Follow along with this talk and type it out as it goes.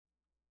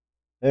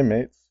Hey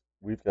mates,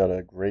 we've got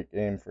a great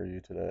game for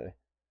you today.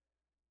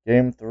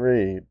 Game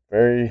three,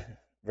 very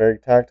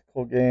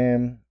tactical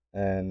game,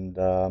 and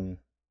I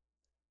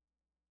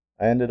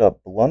ended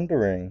up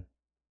blundering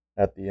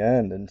at the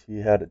end, and he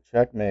had a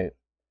checkmate,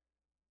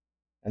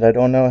 and I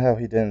don't know how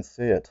he didn't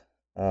see it.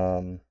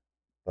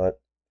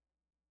 But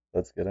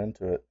let's get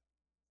into it.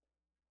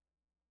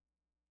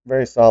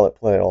 Very solid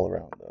play all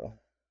around, though.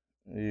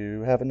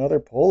 You have another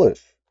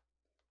Polish,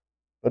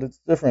 but it's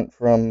different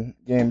from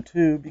game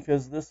two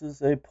because this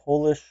is a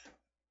Polish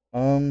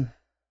um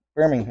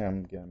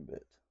Birmingham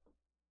gambit.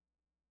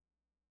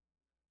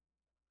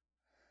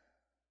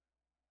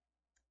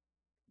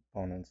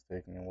 Opponent's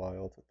taking a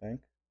while to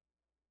think.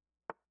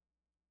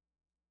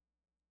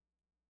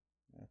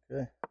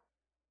 Okay.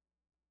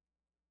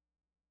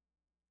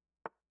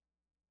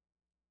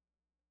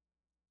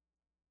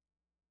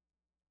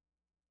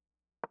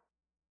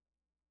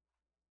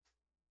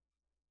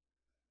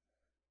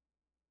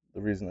 The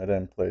reason I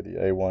didn't play the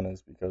A1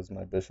 is because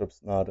my bishop's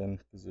not in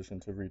position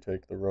to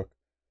retake the rook.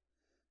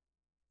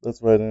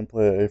 That's why I didn't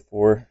play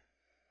A4.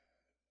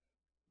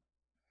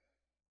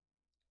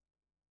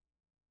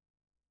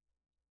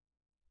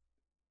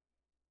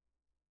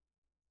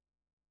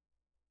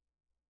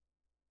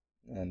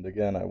 And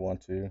again, I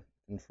want to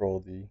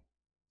control the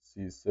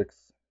C6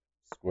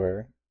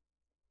 square.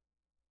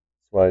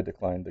 That's why I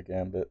declined the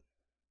gambit.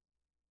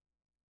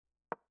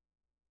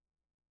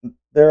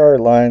 There are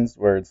lines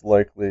where it's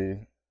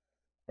likely,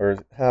 or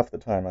half the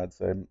time I'd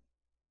say,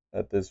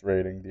 at this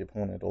rating, the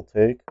opponent will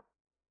take.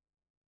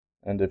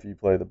 And if you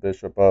play the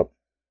bishop up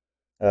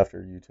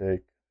after you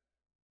take,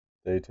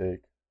 they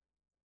take,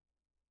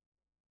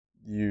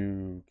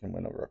 you can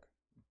win a rook.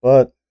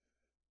 But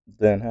it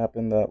didn't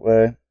happen that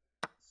way.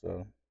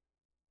 So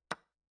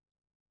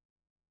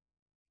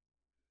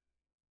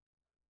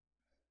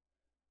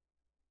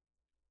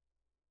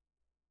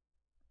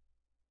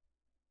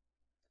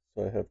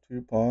I have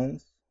two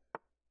pawns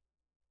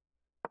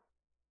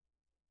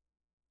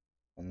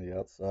on the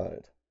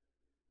outside.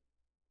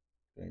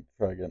 Going to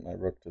try to get my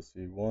rook to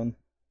c1.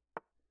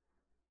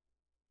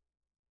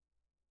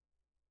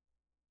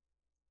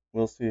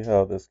 We'll see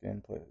how this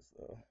game plays,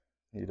 though.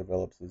 He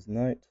develops his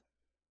knight.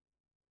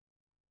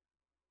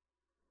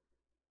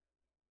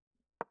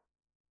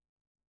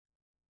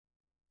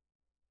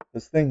 I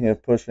was thinking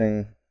of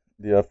pushing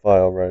the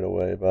f-file right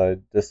away, but I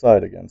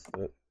decide against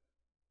it.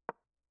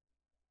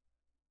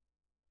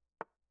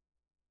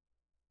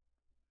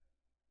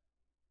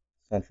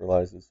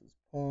 Centralizes his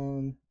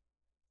pawn.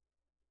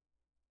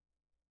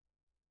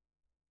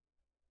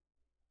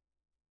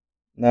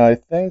 Now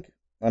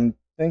I'm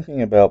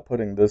thinking about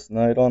putting this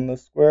knight on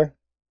this square,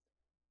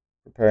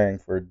 preparing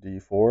for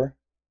d4.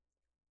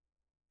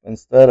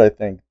 Instead, I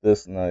think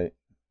this knight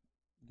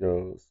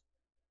goes.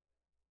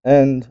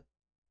 And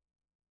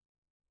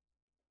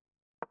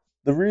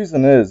the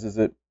reason is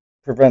it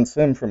prevents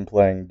him from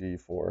playing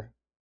d4.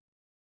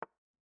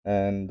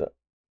 And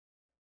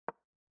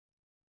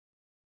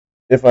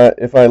if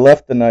I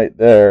left the knight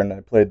there and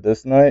I played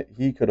this knight,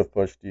 he could have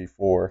pushed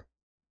d4,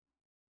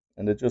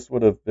 and it just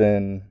would have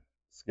been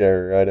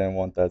scary. I didn't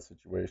want that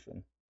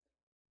situation.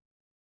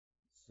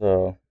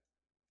 So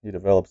he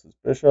develops his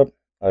bishop.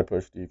 I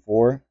push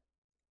d4.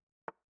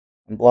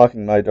 I'm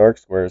blocking my dark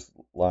squares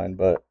line,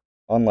 but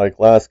unlike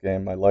last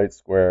game, my light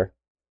square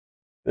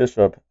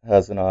bishop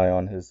has an eye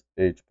on his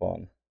h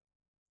pawn.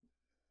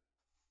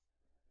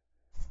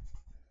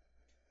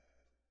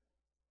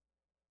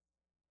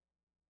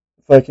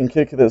 If I can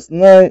kick this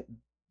knight,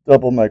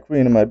 double my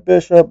queen and my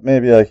bishop,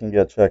 maybe I can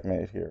get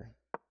checkmate here.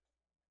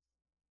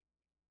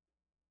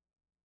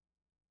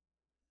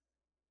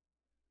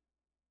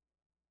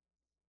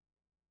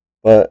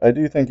 But I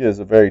do think it is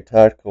a very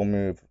tactical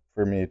move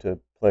for me to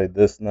play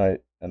this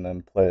knight and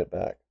then play it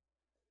back.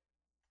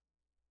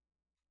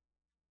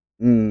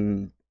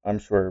 I'm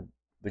sure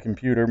the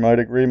computer might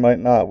agree, might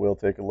not. We'll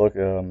take a look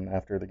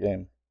after the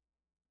game.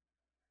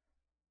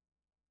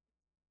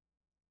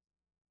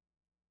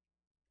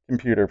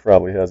 Computer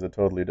probably has a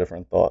totally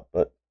different thought,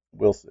 but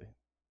we'll see.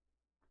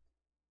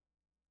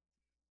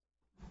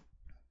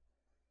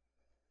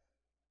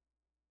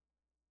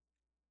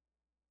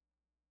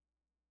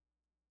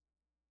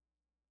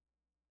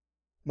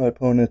 My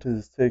opponent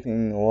is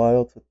taking a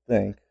while to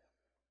think.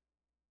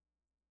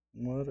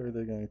 What are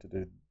they going to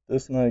do?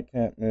 This knight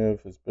can't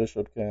move, his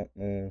bishop can't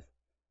move.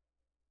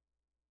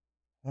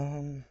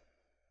 Um,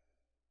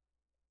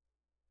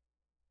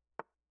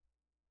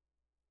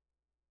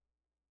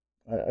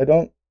 I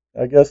don't.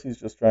 I guess he's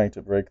just trying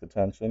to break the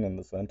tension in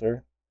the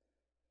center.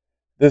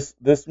 This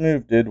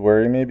move did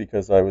worry me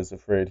because I was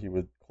afraid he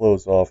would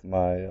close off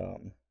my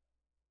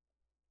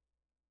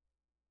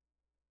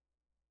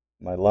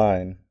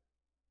line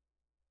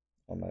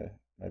on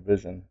my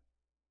vision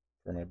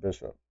for my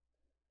bishop.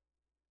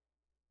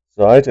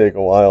 So I take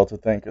a while to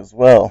think as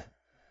well,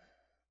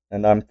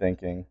 and I'm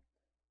thinking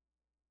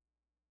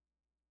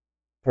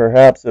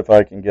perhaps if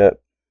I can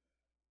get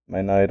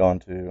my knight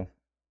onto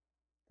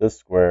this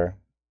square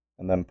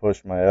and then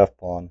push my f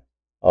pawn,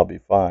 I'll be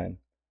fine.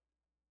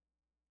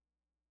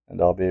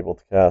 and I'll be able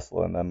to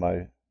castle, and then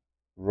my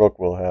rook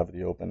will have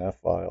the open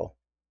f-file.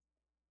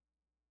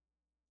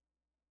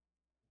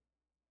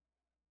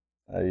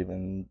 I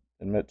even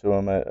admit to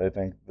him I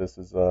think this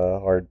is a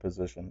hard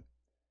position.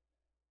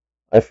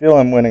 I feel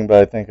I'm winning,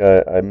 but I think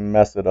I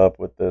mess it up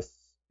with this.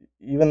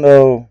 Even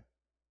though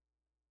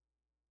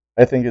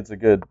I think it's a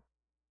good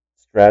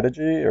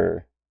strategy,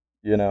 or,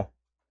 you know,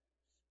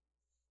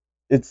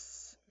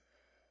 it's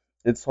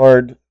it's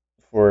hard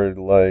for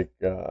like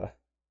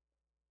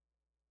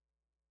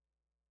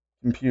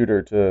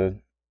computer to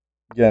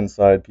get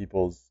inside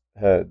people's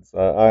heads.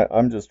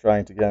 I'm just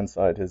trying to get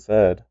inside his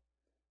head,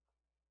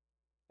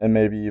 and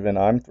maybe even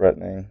I'm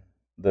threatening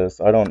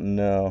this. I don't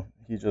know.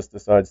 He just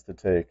decides to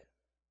take.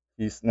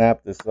 He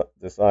snapped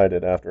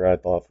decided after I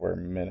thought for a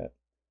minute.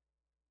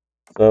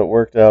 So it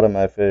worked out in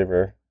my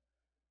favor.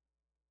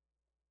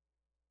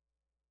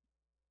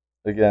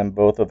 Again,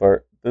 both of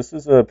our. This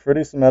is a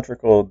pretty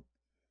symmetrical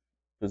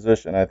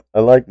position. I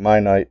like my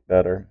knight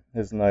better.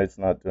 His knight's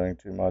not doing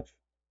too much.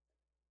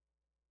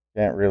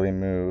 Can't really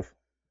move.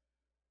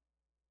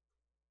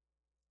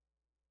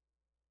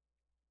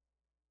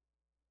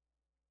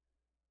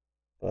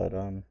 But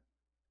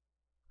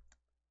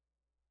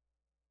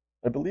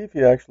I believe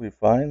he actually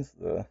finds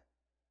the.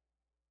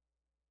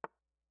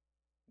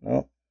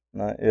 Nope,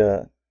 not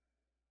yet.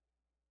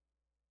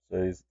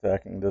 So he's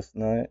attacking this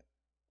knight,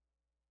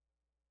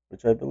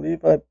 which I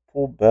believe I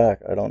pulled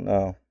back. I don't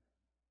know.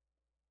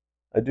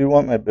 I do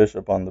want my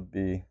bishop on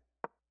the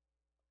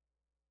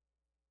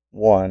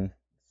b1,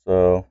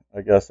 so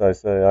I guess I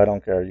say I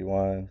don't care. You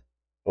want to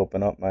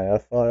open up my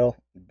f-file?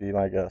 Be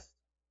my guest.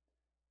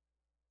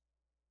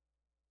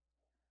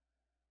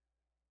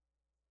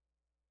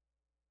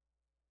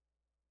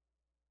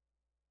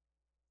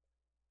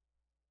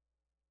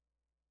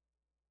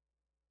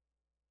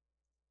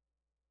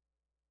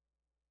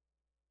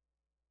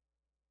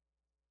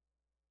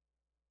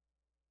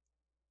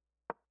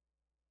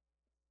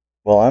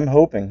 Well, I'm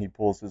hoping he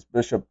pulls his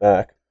bishop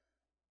back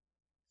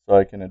so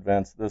I can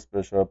advance this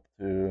bishop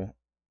to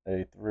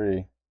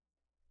a3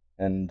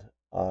 and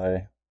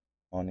I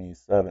on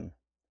e7,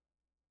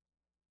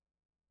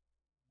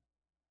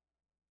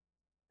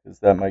 because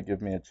that might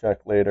give me a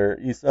check later.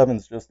 E7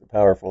 is just a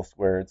powerful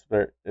square. It's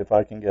very, if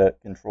I can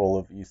get control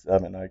of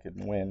e7, I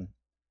can win.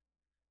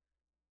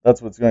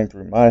 That's what's going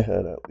through my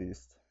head, at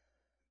least.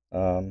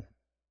 Um,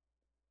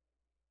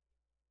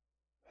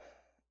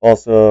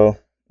 Also,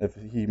 if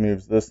he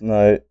moves this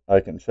knight,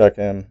 I can check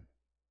him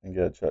and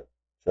get a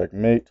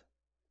checkmate.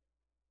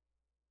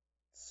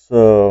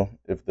 So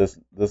if this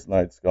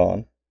knight's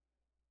gone,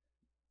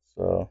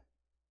 so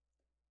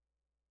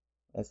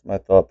that's my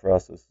thought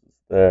process is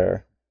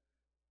there.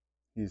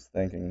 He's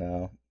thinking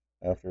now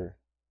after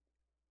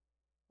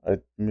I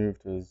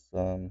moved his.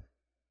 I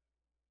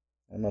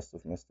must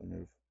have missed a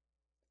move.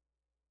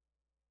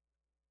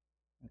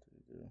 What did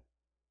he do?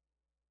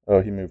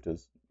 Oh, he moved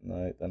his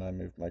knight. Then I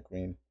moved my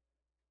queen.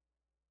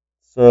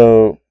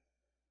 So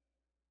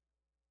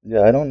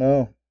yeah, I don't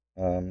know.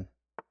 Um,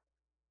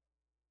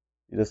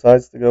 he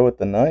decides to go with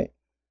the knight.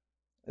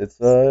 It's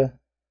a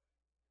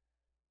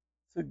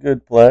it's a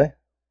good play.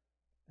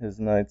 His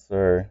knights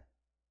are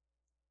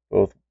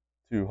both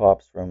 2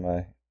 hops from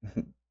my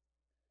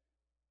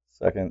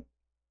second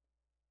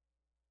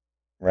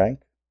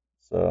rank,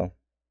 so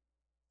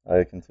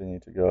I continue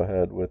to go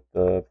ahead with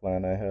the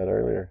plan I had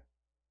earlier.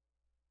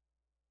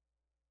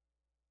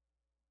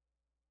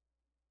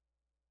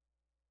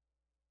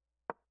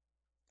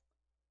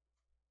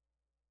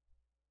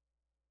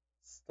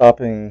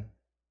 Stopping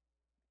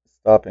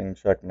stopping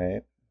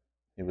checkmate.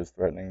 He was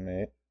threatening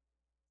mate.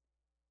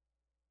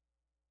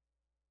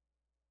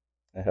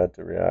 I had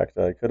to react.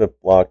 I could have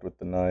blocked with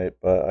the knight,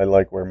 but I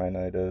like where my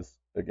knight is.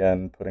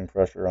 Again, putting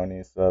pressure on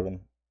e7.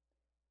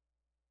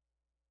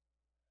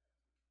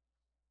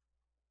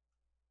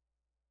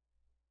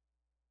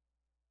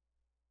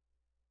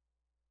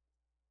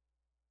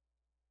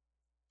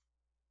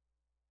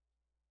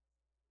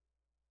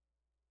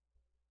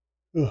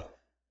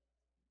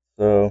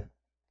 So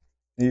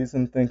he's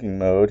in thinking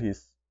mode.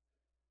 He's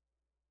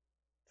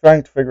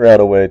trying to figure out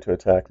a way to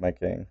attack my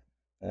king,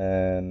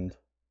 and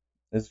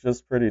it's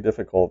just pretty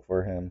difficult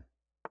for him.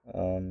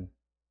 Um,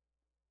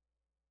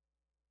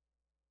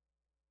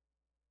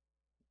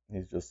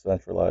 he's just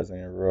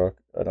centralizing a rook.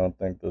 I don't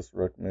think this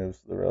rook moves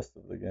the rest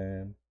of the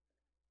game.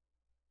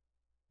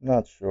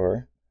 Not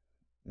sure.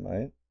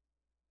 Might.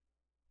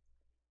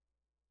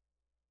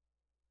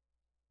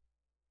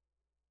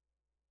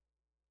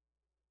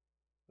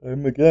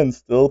 I'm again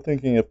still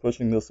thinking of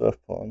pushing this f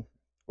pawn.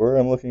 Or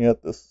I'm looking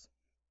at this,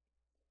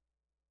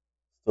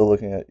 still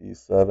looking at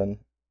e7.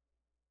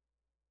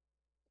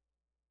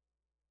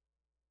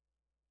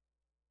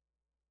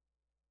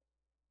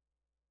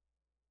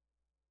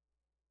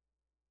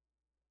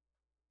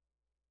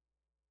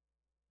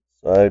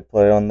 So I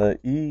play on the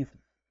e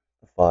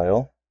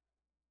file.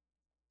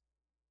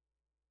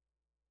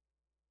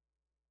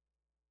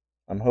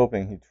 I'm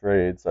hoping he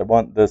trades. I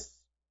want this,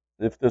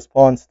 if this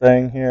pawn's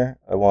staying here,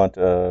 I want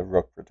a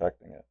rook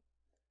protecting it.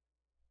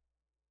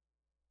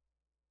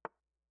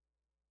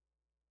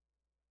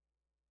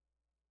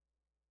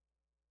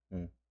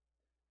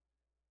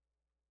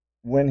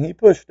 When he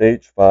pushed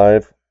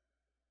h5,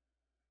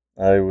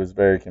 I was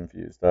very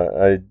confused.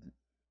 I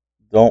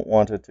don't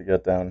want it to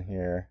get down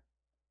here.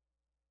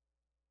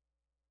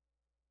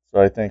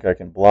 So I think I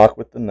can block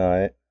with the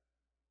knight.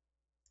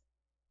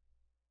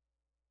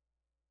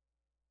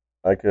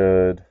 I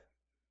could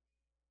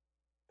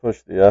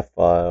push the f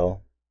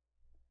file.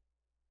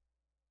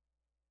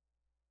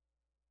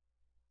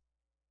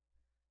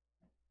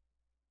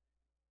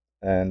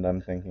 And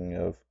I'm thinking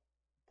of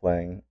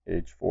playing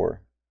h4.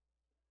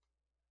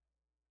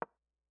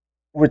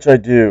 Which I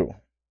do.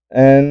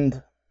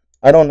 And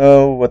I don't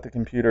know what the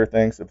computer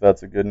thinks, if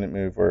that's a good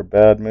move or a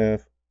bad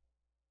move.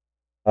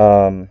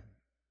 Um,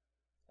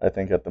 I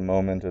think at the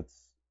moment it's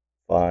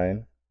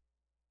fine,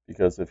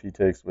 because if he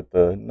takes with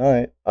the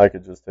knight, I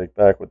could just take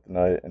back with the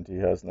knight and he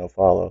has no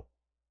follow.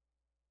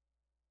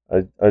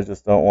 I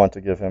just don't want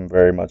to give him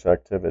very much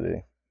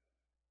activity.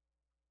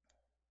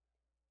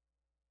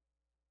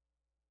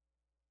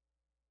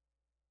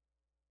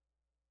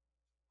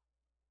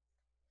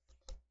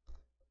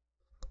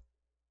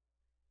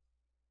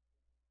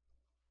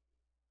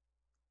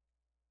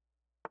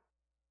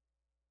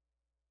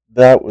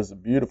 That was a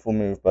beautiful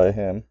move by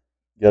him,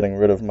 getting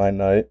rid of my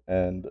knight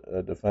and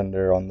a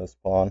defender on this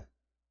pawn.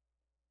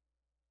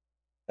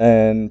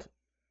 And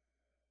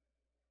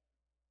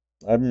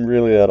I'm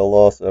really at a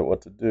loss at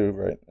what to do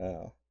right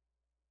now.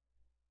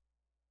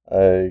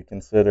 I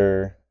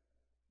consider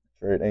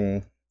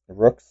trading the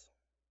rooks.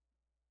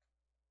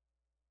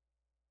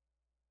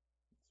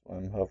 So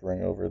I'm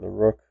hovering over the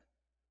rook.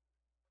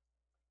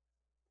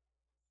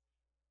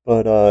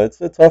 But it's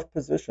a tough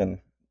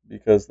position,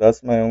 because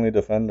that's my only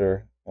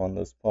defender on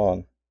this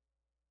pawn.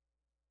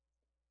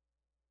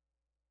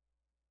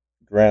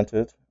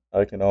 Granted,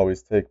 I can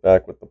always take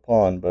back with the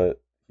pawn,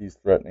 but he's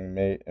threatening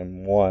mate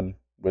in 1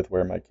 with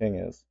where my king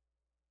is.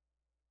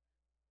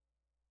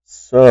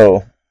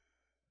 So,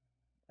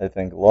 I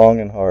think long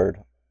and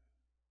hard.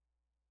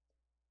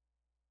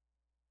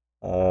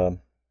 Um,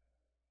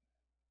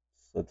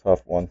 it's a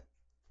tough one.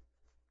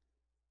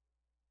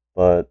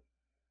 But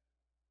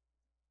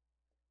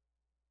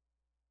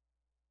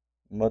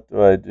what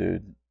do I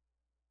do?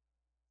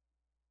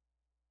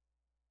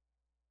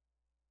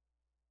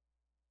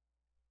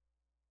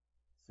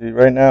 See,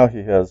 right now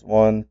he has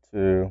 1,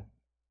 2,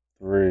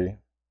 3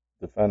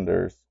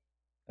 defenders,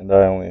 and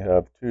I only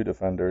have 2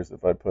 defenders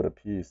if I put a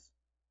piece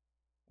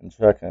and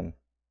check him.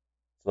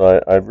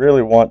 So I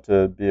really want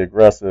to be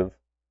aggressive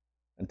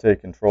and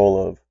take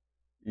control of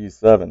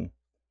e7,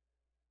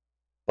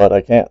 but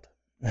I can't.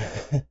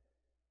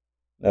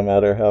 No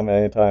matter how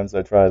many times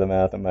I try the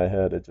math in my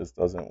head, it just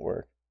doesn't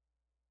work.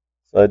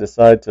 So I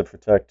decide to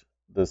protect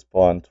this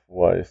pawn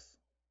twice,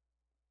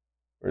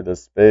 or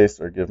this space,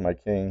 or give my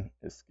king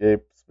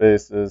escape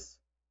spaces.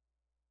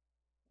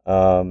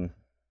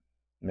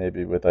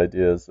 Maybe with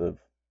ideas of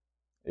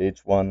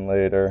h1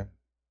 later,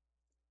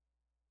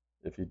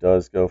 if he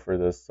does go for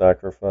this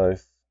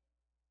sacrifice.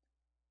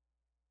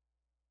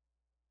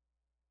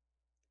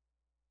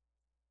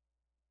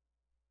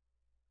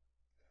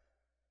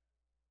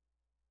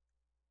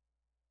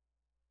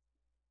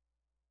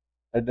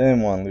 I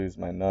didn't want to lose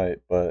my knight,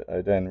 but I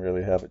didn't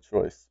really have a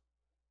choice.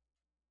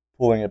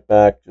 Pulling it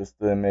back just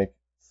didn't make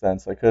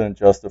sense. I couldn't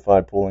justify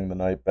pulling the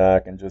knight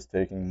back and just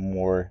taking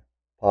more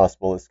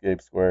possible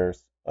escape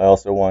squares. I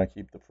also want to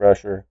keep the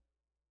pressure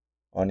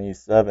on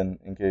e7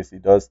 in case he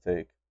does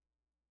take.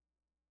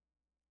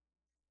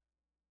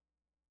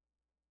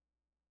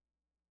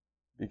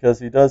 Because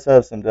he does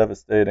have some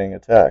devastating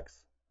attacks.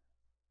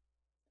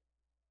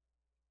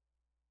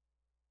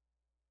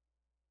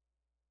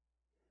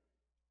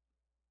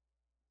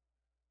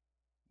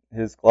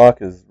 His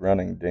clock is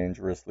running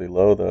dangerously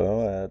low,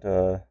 though, at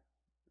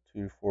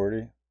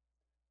 240.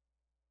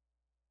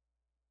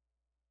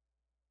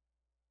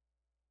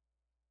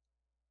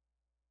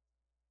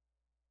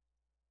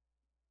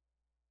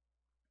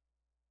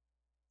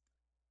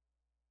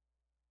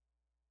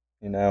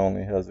 He now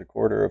only has a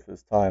quarter of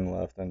his time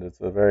left, and it's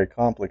a very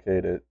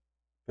complicated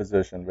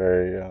position,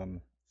 very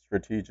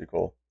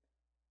strategical.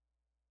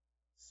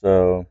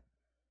 So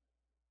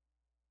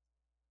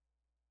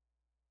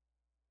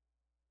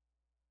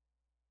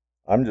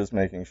I'm just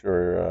making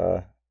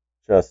sure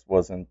chess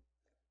wasn't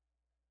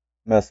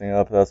messing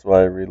up. That's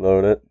why I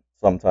reload it.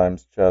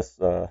 Sometimes chess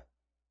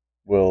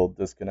will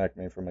disconnect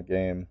me from a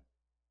game.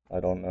 I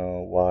don't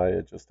know why,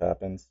 it just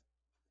happens.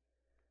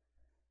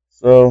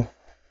 So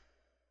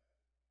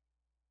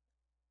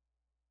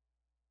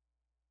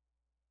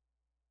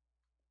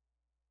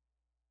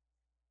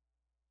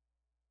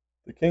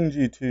the king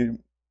g2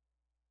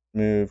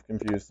 move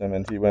confused him,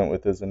 and he went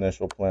with his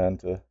initial plan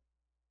to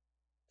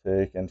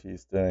take, and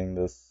he's doing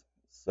this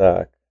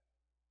sack.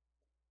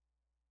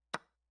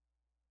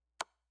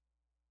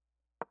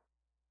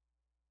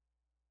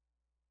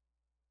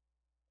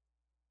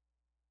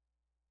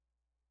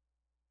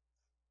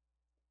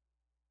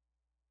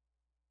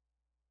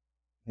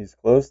 He's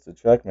close to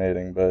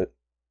checkmating, but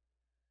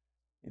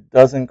he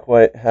doesn't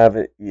quite have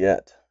it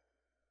yet.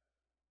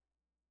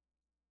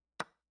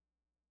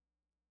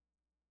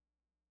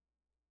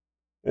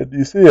 And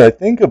you see, I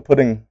think of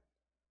putting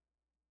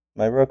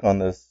my rook on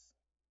this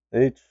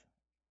H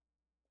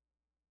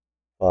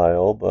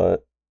file,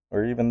 but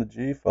or even the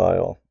G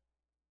file.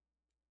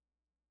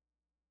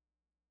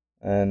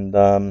 And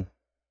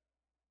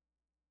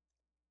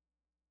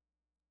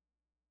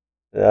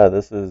yeah,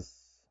 this is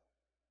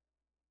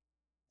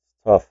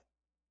tough.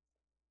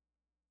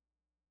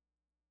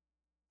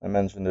 I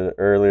mentioned it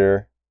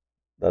earlier.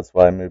 That's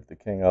why I moved the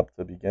king up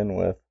to begin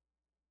with.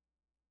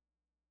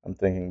 I'm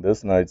thinking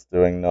this knight's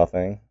doing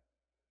nothing.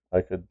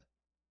 I could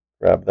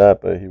grab that,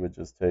 but he would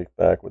just take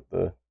back with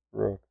the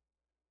rook.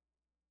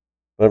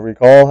 But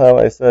recall how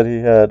I said he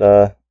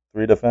had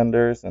three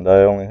defenders and I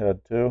only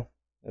had two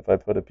if I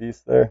put a piece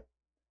there?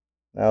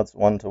 Now it's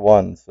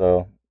 1-1,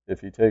 so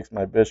if he takes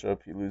my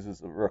bishop, he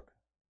loses a rook.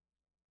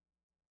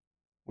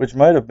 Which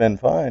might have been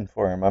fine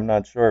for him. I'm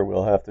not sure.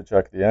 We'll have to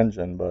check the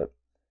engine, but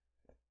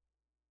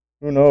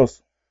who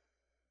knows?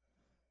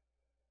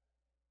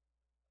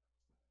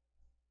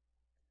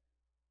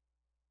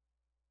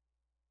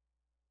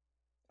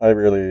 I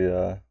really,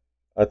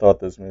 I thought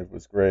this move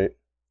was great.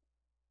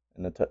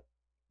 An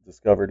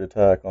discovered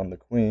attack on the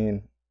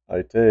queen.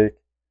 I take.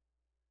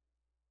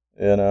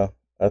 You know,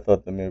 I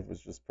thought the move was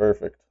just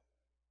perfect.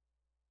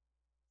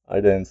 I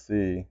didn't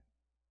see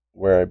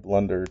where I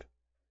blundered.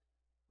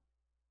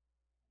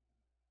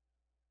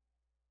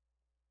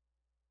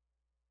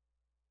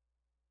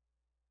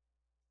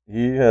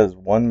 He has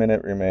 1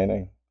 minute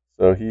remaining.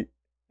 So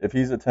if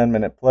he's a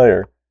 10-minute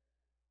player,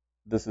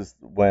 this is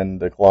when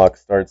the clock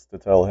starts to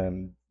tell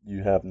him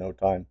you have no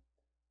time.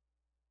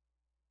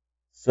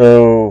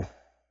 So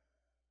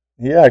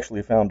he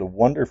actually found a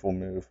wonderful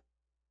move.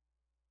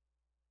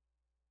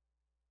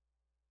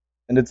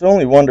 And it's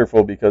only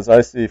wonderful because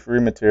I see free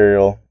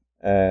material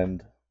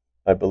and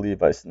I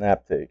believe I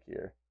snap take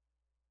here.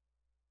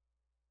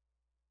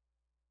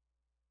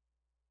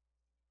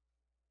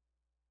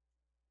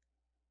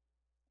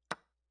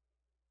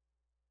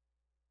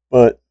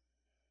 But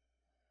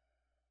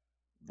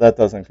that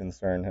doesn't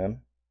concern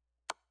him.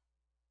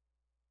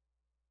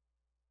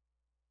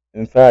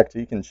 In fact,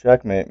 he can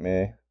checkmate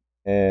me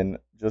in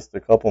just a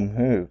couple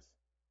moves.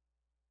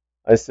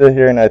 I sit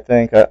here and I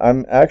think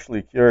I'm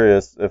actually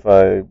curious if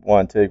I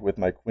want to take with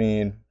my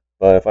queen,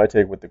 but if I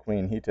take with the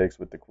queen, he takes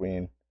with the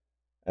queen,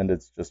 and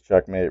it's just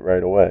checkmate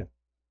right away.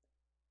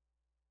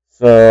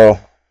 So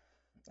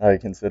I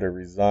consider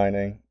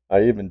resigning.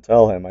 I even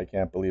tell him I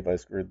can't believe I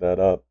screwed that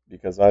up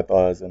because I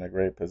thought I was in a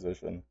great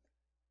position.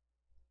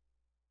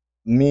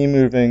 Me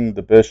moving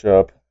the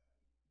bishop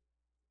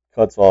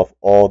cuts off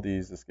all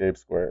these escape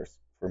squares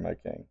for my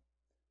king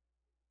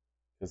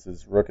because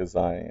his rook is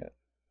eyeing it.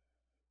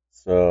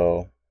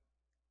 So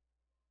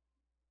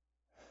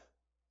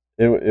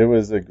it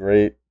was a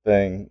great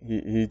thing.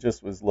 He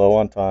just was low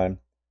on time.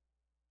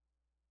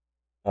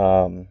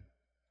 Um,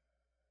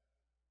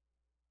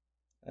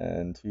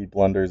 and he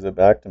blunders it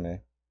back to me.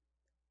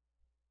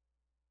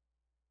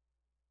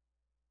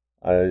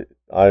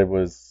 I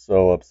was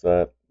so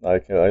upset. I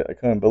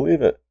couldn't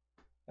believe it.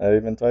 I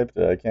even typed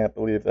it. I can't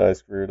believe that I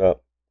screwed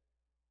up.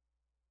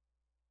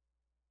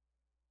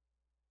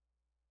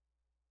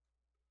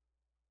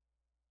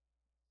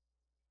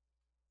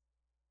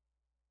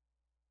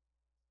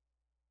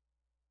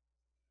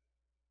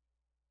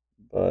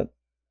 But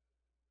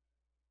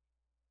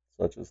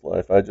such is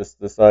life. I just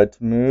decide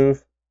to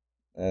move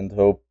and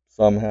hope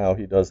somehow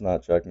he does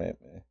not checkmate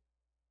me.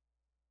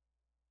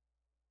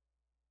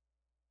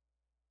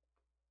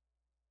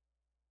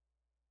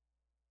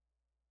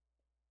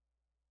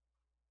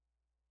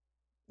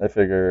 I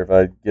figure if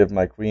I give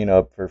my queen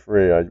up for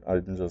free,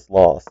 I'm just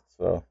lost.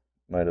 So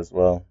might as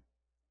well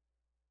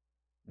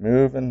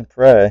move and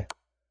pray.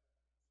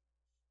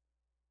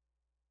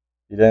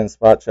 He didn't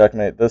spot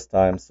checkmate this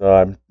time, so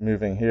I'm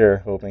moving here,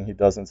 hoping he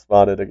doesn't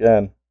spot it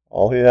again.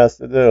 All he has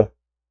to do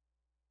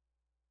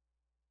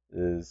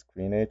is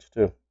queen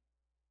h2.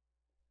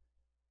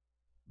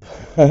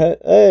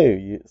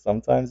 Hey,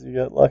 sometimes you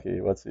get lucky.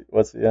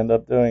 What's he end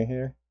up doing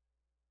here?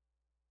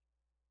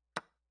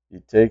 He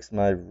takes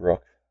my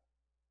rook,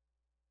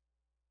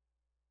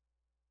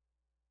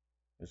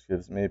 which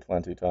gives me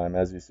plenty time.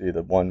 As you see,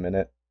 the 1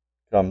 minute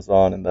comes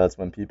on, and that's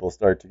when people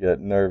start to get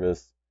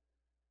nervous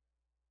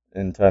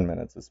in 10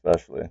 minutes,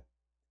 especially.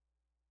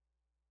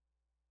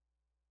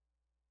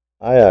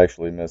 I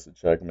actually miss a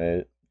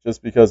checkmate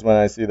just because when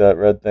I see that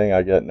red thing,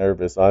 I get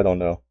nervous. I don't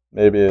know.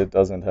 Maybe it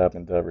doesn't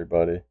happen to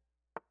everybody,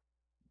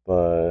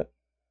 but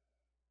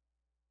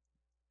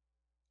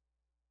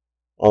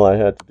all I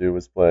had to do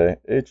was play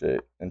h8,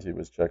 and he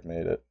was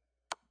checkmated.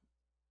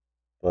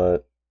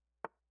 But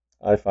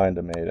I find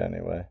a mate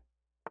anyway.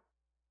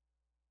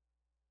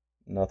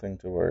 Nothing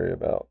to worry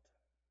about.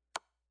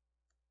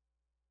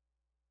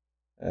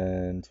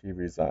 And he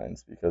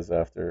resigns because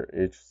after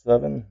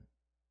h7,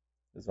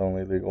 his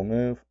only legal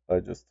move, I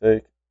just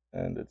take,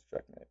 and it's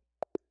checkmate.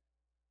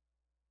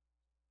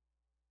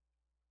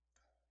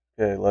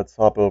 Okay, let's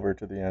hop over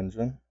to the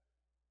engine.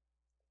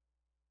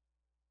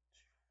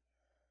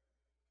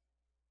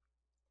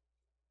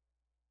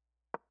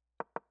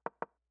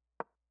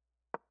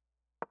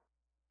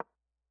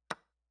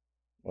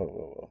 Whoa,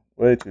 whoa, whoa.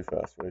 Way too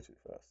fast, way too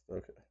fast.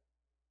 Okay.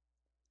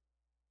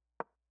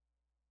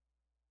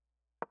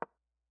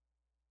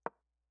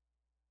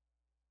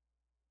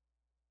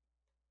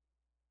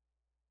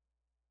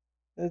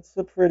 It's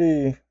a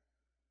pretty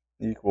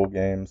equal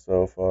game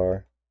so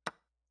far.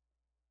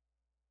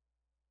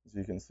 As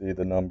you can see,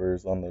 the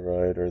numbers on the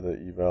right are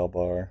the eval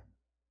bar.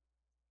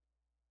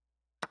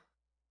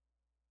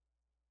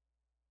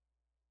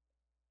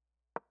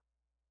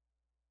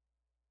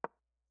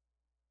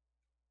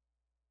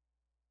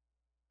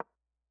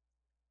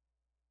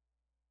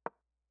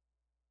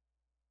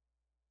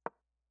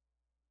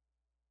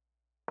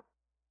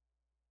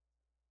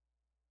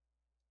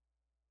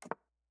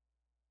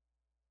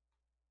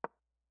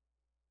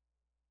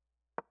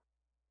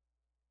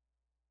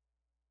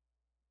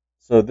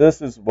 So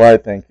this is why I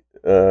think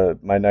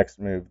my next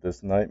move,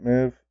 this knight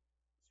move,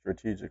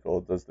 strategical.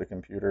 Does the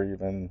computer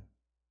even?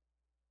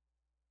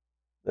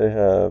 They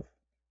have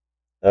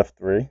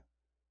f3.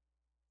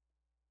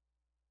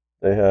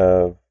 They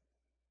have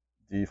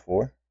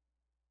d4.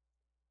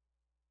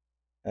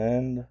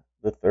 And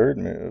the third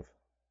move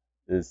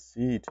is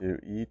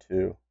c2,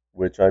 e2,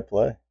 which I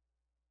play.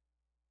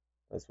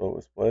 That's what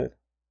was played.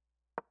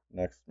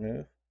 Next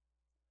move,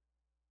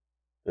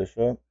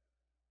 bishop.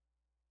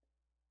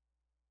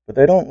 But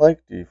they don't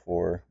like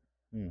d4.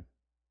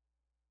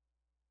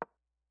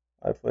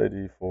 I play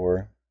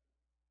d4.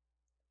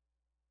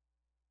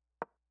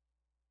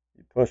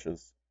 He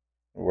pushes.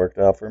 It worked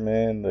out for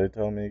me, and they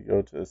tell me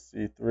go to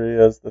c3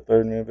 as the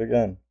third move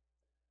again.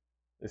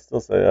 They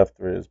still say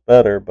f3 is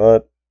better,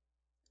 but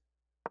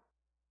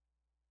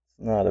it's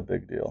not a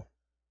big deal.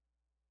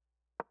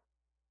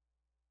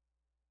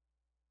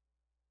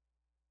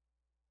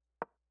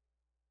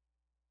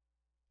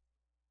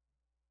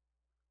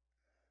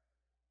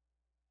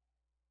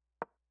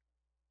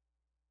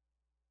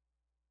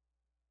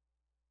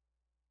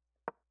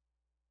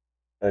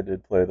 I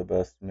did play the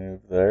best move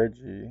there,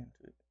 g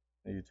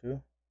to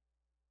e2.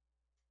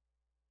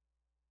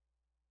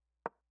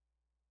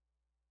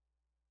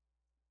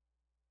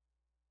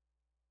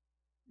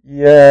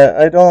 Yeah,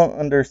 I don't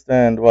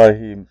understand why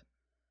he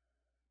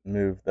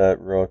moved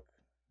that rook,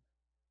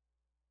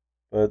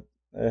 but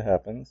it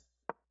happens.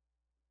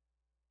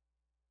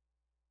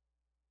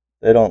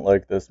 They don't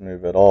like this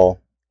move at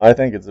all. I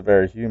think it's a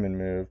very human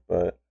move,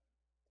 but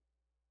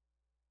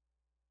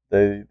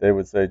they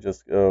would say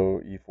just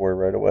go e4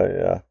 right away,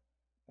 yeah.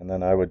 And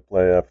then I would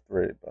play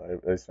f3,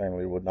 but I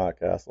certainly would not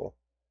castle.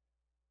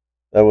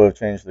 That would have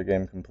changed the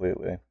game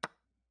completely.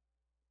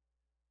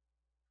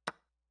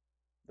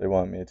 They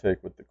want me to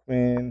take with the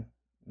queen,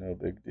 no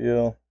big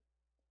deal.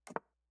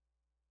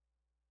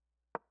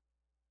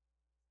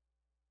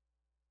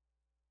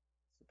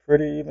 It's a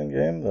pretty even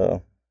game,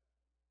 though.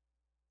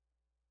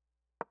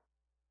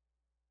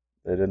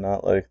 They did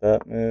not like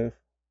that move.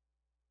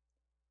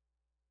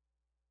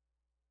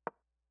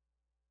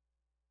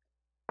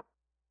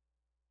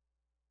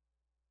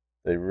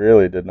 They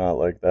really did not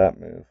like that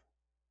move.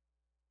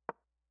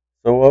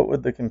 So what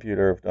would the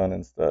computer have done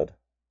instead?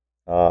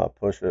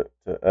 Push it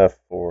to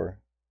f4,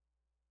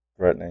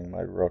 threatening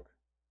my rook.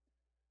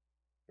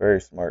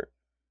 Very smart.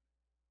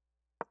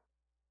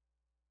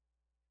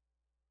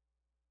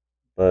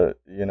 But,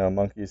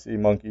 monkey see,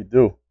 monkey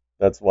do.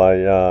 That's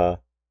why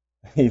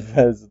he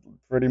has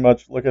pretty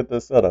much, look at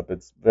this setup.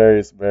 It's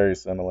very, very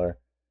similar.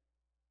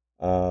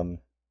 The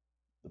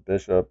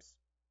bishops,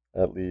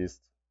 at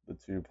least, the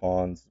two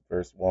pawns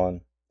versus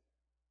one.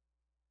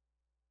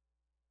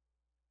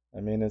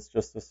 I mean, it's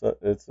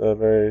a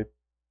very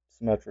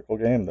symmetrical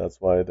game. That's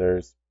why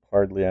there's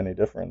hardly any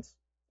difference.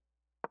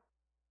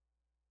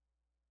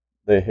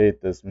 They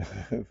hate this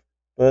move.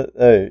 But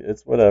hey,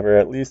 it's whatever.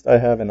 At least I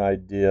have an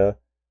idea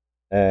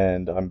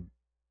and I'm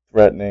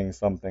threatening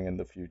something in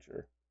the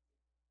future.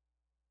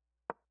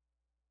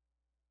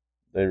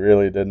 They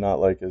really did not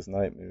like his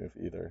knight move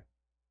either.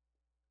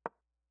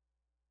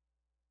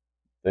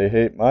 They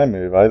hate my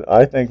move.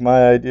 I think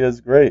my idea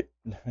is great.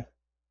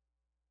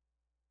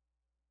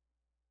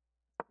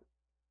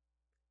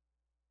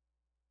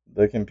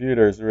 The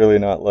computer is really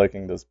not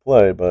liking this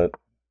play, but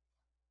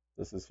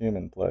this is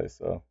human play,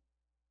 so.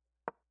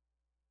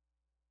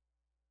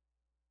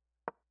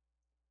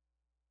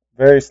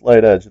 Very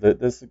slight edge.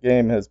 This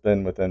game has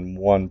been within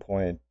 1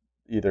 point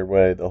either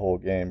way the whole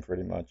game,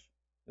 pretty much.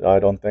 I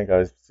don't think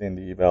I've seen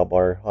the eval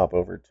bar hop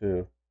over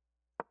 2.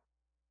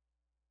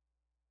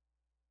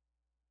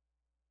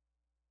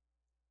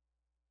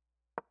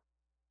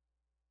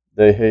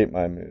 They hate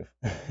my move.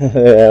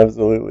 They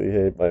absolutely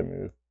hate my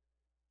move.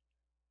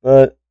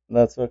 But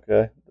that's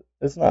okay.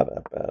 It's not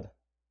that bad.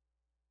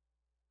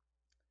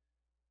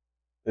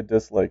 They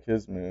dislike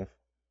his move.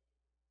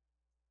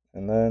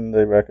 And then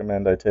they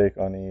recommend I take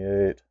on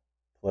e8,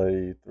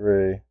 play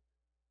e3,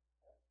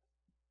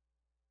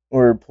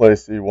 or play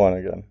c1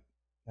 again.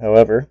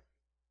 However,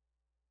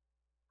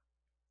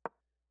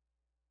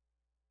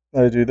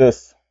 I do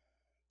this.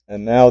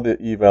 And now the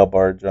eval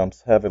bar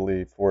jumps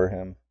heavily for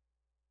him.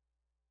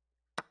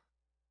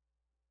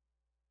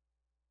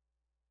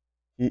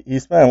 He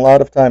spent a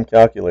lot of time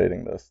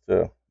calculating this,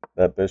 too.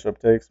 that bishop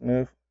takes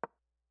move.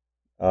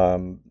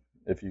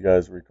 If you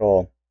guys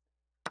recall,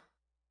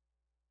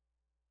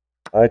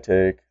 I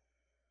take,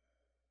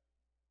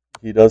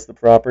 he does the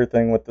proper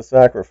thing with the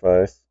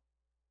sacrifice.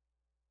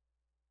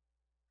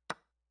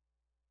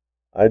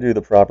 I do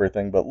the proper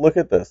thing, but look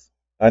at this.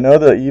 I know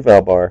the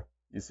eval bar.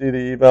 You see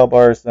the eval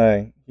bar is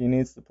saying he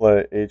needs to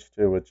play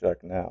h2 with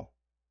check now,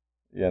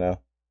 you know,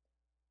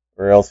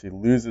 or else he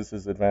loses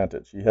his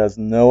advantage. He has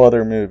no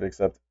other move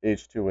except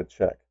h2 with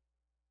check.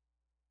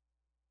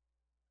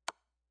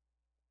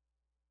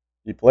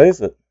 He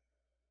plays it.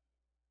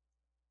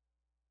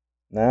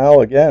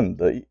 Now, again,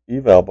 the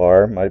eval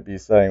bar might be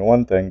saying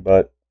one thing,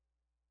 but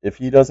if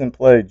he doesn't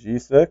play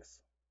g6,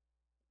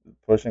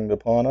 pushing the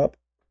pawn up,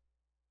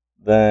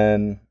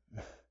 then,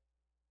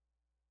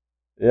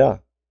 yeah,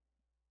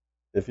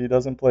 if he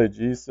doesn't play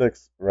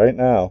g6 right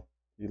now,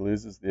 he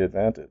loses the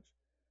advantage.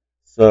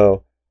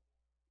 So,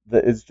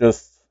 it's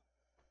just,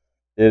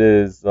 it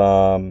is,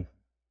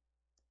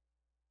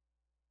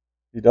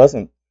 he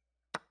doesn't.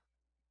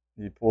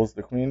 He pulls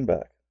the queen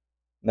back.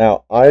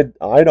 Now, I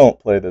don't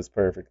play this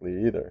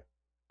perfectly either.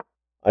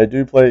 I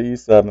do play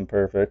e7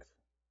 perfect.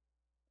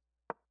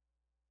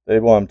 They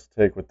want him to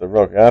take with the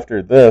rook.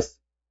 After this,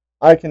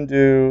 I can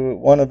do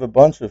one of a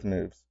bunch of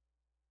moves.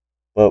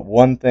 But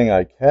one thing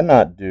I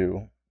cannot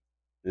do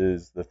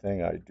is the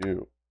thing I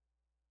do.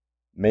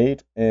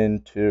 Mate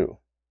in 2.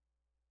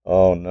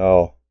 Oh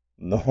no.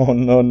 No,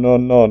 no, no,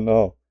 no,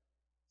 no.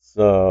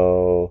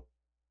 So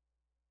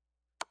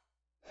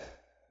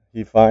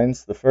he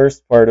finds the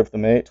first part of the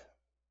mate.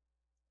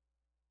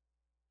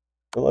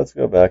 But let's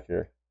go back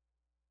here.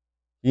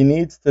 He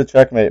needs to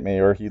checkmate me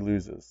or he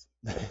loses.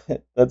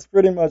 That's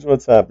pretty much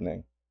what's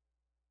happening.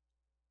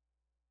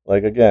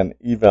 Like again,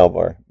 eval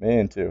bar, mate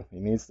in 2. He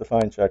needs to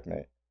find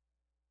checkmate.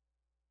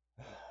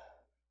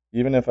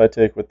 Even if I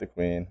take with the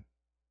queen,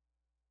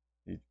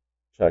 he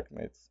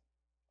checkmates.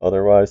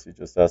 Otherwise, he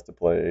just has to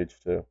play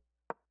h2.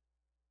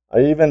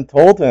 I even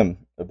told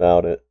him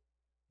about it.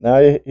 Now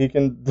he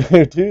can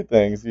do two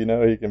things, you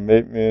know, he can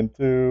mate me in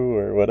 2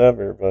 or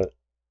whatever, but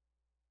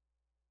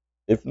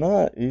if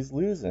not, he's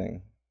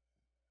losing.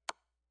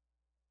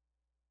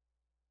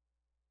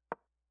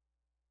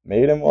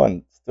 Mate in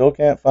 1, still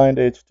can't find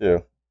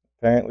h2.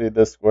 Apparently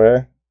this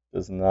square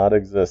does not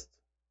exist.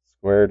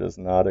 Square does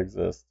not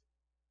exist.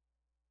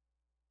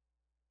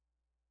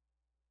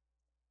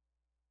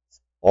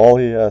 It's all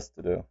he has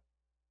to do.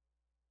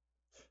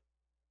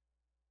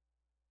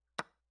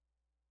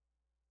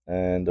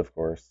 And of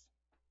course,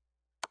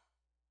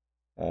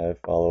 I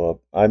follow up.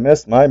 I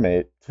missed my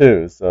mate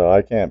too, so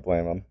I can't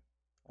blame him.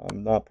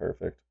 I'm not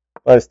perfect,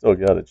 but I still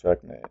got a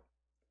checkmate.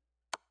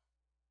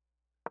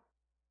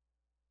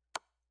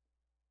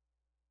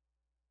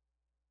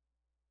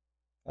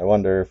 I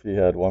wonder if he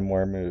had one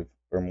more move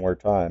or more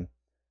time.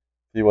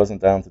 If he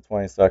wasn't down to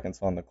 20 seconds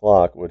on the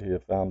clock, would he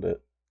have found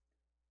it?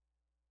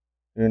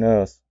 Who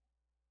knows?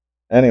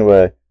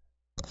 Anyway,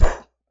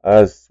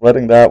 I was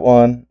sweating that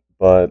one,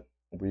 but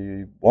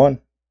we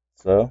won.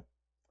 So,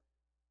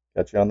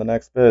 catch you on the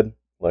next vid.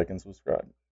 Like and subscribe.